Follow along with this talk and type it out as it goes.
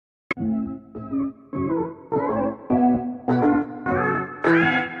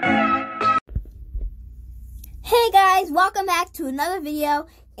welcome back to another video,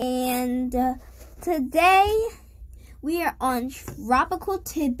 and today we are on Tropical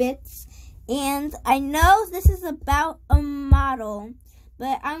Tidbits, and I know this is about a model,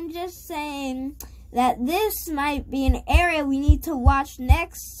 but I'm just saying that this might be an area we need to watch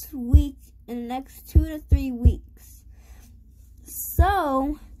next week, in the next 2 to 3 weeks.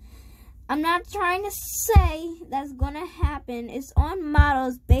 So I'm not trying to say that's going to happen. It's on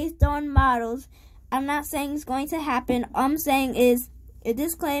models, based on models. I'm not saying it's going to happen. All I'm saying is a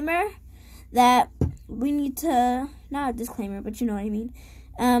disclaimer that we need to, not a disclaimer, but you know what I mean.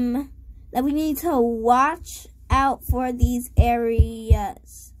 That we need to watch out for these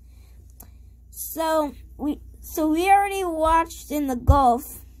areas. So we already watched in the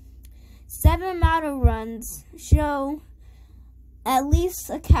Gulf. 7 model runs show at least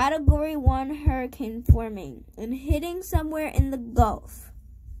a Category 1 hurricane forming and hitting somewhere in the Gulf.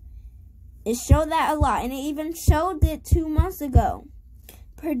 It showed that a lot, and it even showed it 2 months ago,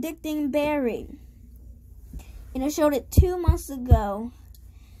 predicting Barry. And it showed it 2 months ago.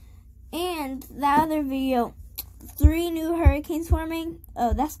 And that other video, 3 new hurricanes forming.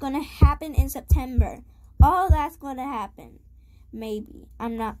 Oh, that's going to happen in September. All that's going to happen. Maybe.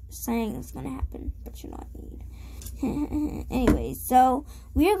 I'm not saying it's going to happen, but you know what I mean. Anyway, so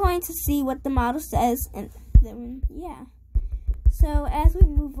we are going to see what the model says, and then, yeah. So as we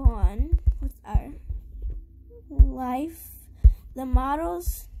move on with our life, the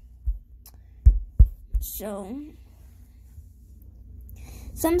models show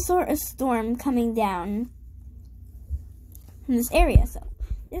some sort of storm coming down in this area. So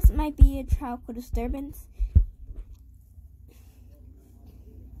this might be a tropical disturbance.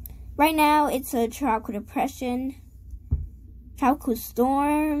 Right now it's a tropical depression, tropical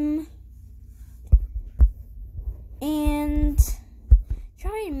storm, and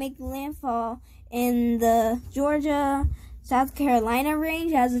trying to make landfall in the Georgia, South Carolina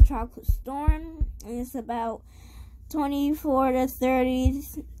range as a tropical storm. And it's about 24 to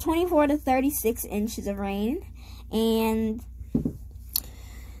 36 inches of rain. And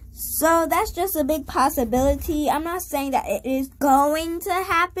so that's just a big possibility. I'm not saying that it is going to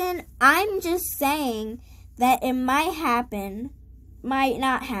happen. I'm just saying that it might happen, might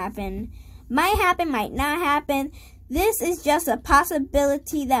not happen. Might happen, might not happen. This is just a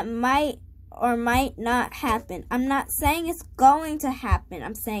possibility that might or might not happen. I'm not saying it's going to happen.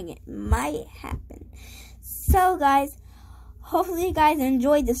 I'm saying it might happen. So guys, hopefully you guys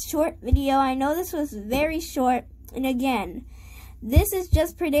enjoyed this short video. I know this was very short. And again, this is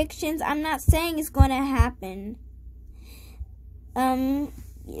just predictions. I'm not saying it's going to happen.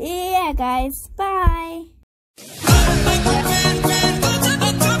 Yeah guys, bye.